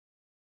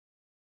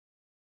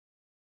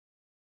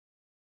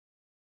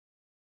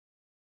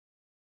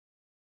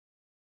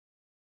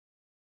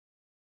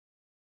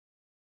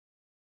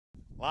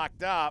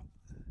Locked up.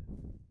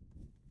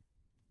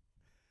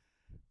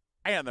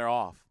 And they're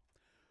off.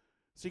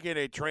 Seeking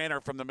a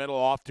trainer from the middle,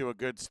 off to a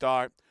good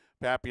start.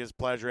 Papia's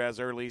Pleasure has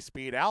early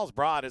speed. Al's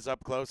Broad is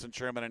up close, and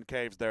Sherman and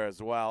Caves there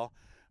as well.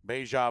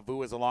 Beja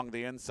Vu is along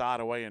the inside,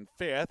 away in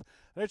fifth.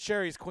 That's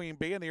Sherry's Queen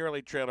Bee, and the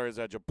early trailer is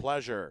Edge of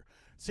Pleasure.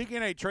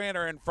 Seeking a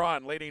trainer in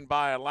front, leading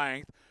by a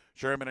length.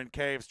 Sherman and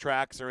Caves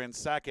tracks are in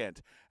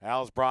second.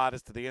 Al's Broad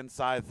is to the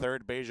inside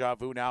third. Beja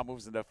Vu now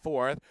moves into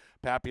fourth.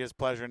 Papia's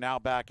Pleasure now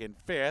back in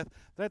fifth.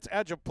 That's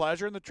Edge of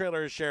Pleasure, and the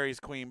trailer is Sherry's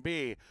Queen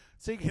Bee.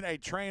 Seeking a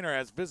trainer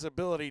as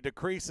visibility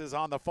decreases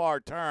on the far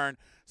turn.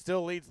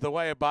 Still leads the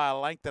way by a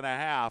length and a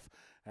half.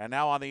 And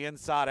now on the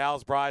inside,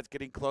 Al's Bride's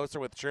getting closer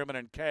with Sherman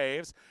and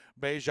Caves.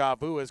 Beja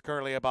Vu is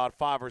currently about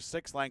 5 or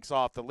 6 lengths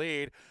off the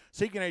lead.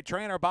 Seeking a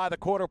trainer by the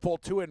quarter pole,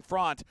 2 in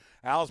front.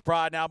 Al's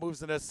Bride now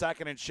moves into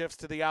second and shifts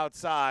to the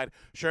outside.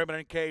 Sherman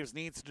and Caves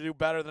needs to do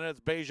better than it's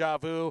Beja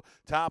Vu.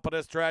 Top of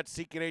the stretch,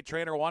 seeking a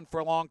trainer, 1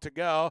 furlong to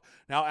go.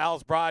 Now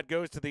Al's Bride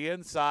goes to the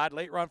inside.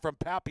 Late run from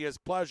Papia's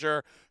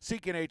Pleasure.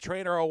 Seeking a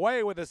trainer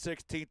away with a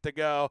 16th to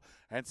go.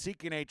 And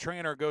Seeking a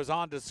Trainer goes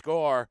on to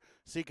score.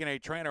 Seeking a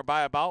Trainer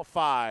by about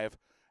 5.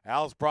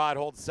 Al's Bride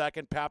holds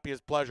second, Papia's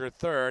Pleasure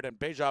third, and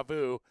Beja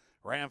Vu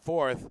ran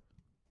fourth.